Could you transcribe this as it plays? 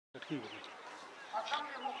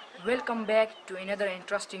Welcome back to another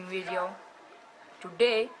interesting video.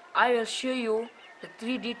 Today I will show you the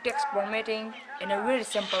 3D text formatting in a very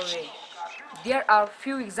simple way. There are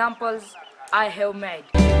few examples I have made.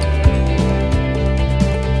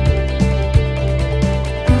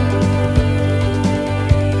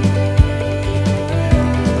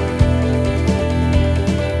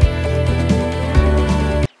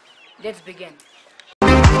 Let's begin.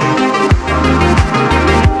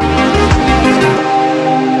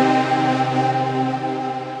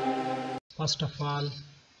 First of all,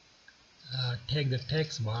 take the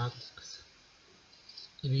text box.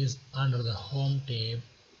 It is under the home tab,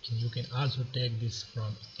 and you can also take this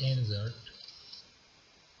from insert.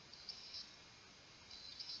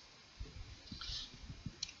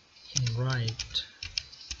 And write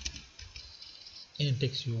any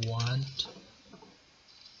text you want.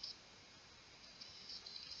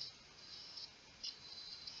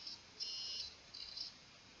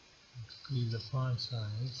 Increase the font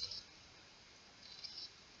size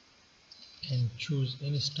and choose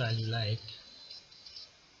any style you like.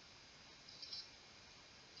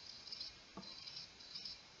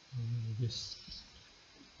 This,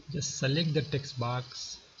 just select the text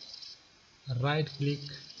box, right click,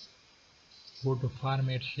 go to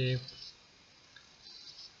format shape.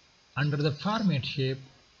 Under the format shape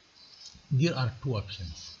there are two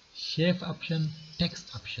options: shape option,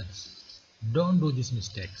 text options. Don't do these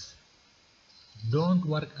mistakes. Don't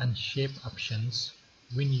work on shape options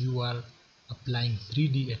when you are applying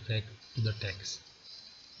 3D effect to the text.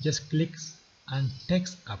 Just click on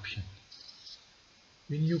text option.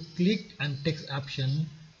 When you click on text option,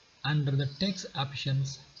 under the text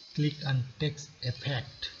options, click on text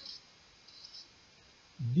effect.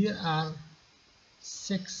 There are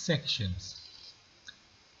 6 sections.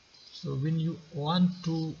 So when you want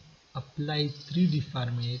to apply 3D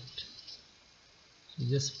format, so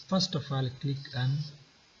just first of all click on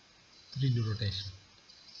 3D rotation.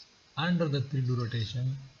 Under the 3D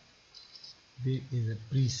rotation there is a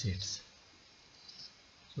presets.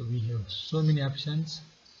 So we have so many options: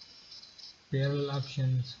 parallel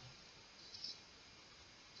options,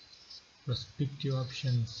 perspective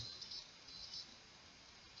options,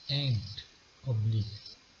 and oblique.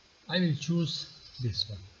 I will choose this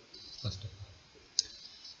one first of all.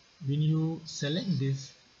 When you select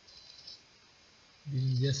this,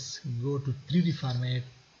 then just go to 3D format.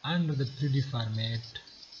 Under the 3D format,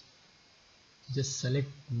 just select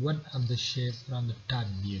one of the shape from the top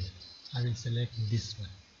view. I will select this one,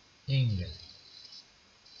 angle.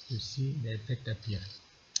 You see the effect appear.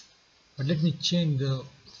 But let me change the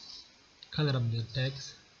color of the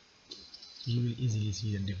text so you will easily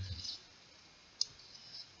see the difference.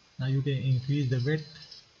 Now you can increase the width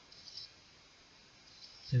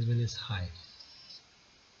as well as height.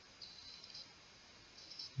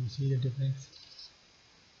 You see the difference?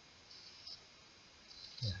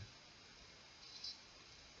 Yeah.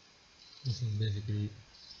 This is basically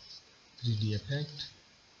 3D effect.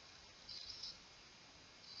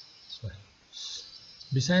 Sorry.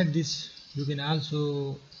 Beside this, you can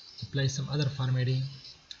also apply some other formatting.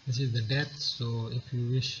 This is the depth, so if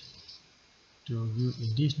you wish to view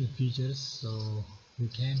additional features, so you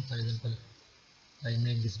can. For example, I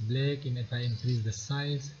make this black, and if I increase the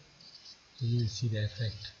size, so you will see the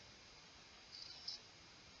effect.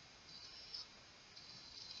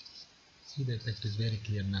 See, the effect is very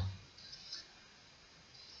clear now.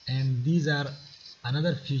 And these are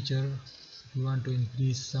another feature. If you want to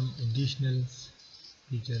increase some additional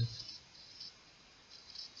features,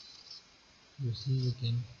 you see you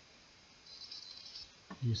can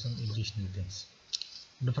use some additional things.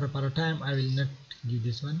 But for a time I will not give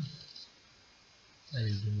this one. I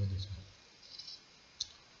will remove this one.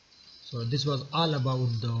 So this was all about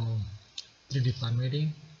the 3D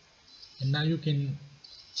formatting, and now you can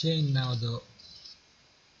change now the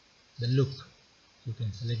look. You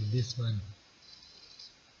can select this one,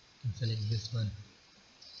 you can select this one,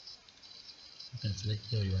 you can select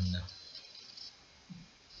everyone now.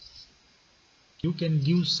 You can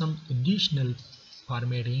give some additional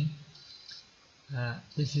formatting.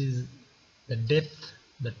 This is the depth,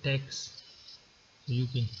 the text. So you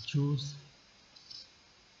can choose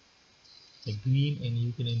the green and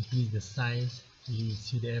you can increase the size, so you will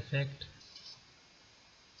see the effect.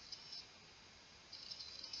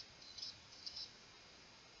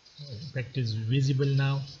 The effect is visible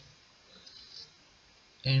now,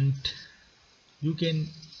 and you can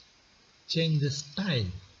change the style.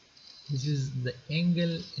 This is the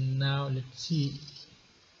angle, and now let's see,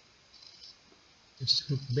 it's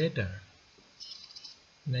look better.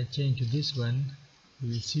 When I change to this one, you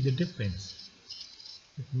will see the difference.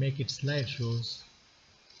 make it slideshows,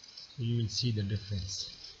 so you will see the difference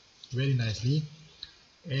very nicely.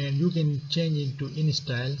 And you can change it to any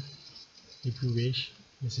style if you wish.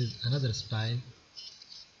 This is another style,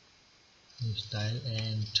 new style,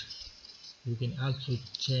 and you can also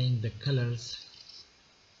change the colors,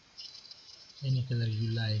 any color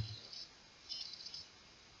you like.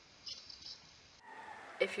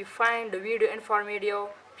 If you find the video informative,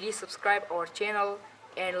 please subscribe our channel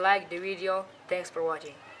and like the video. Thanks for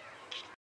watching.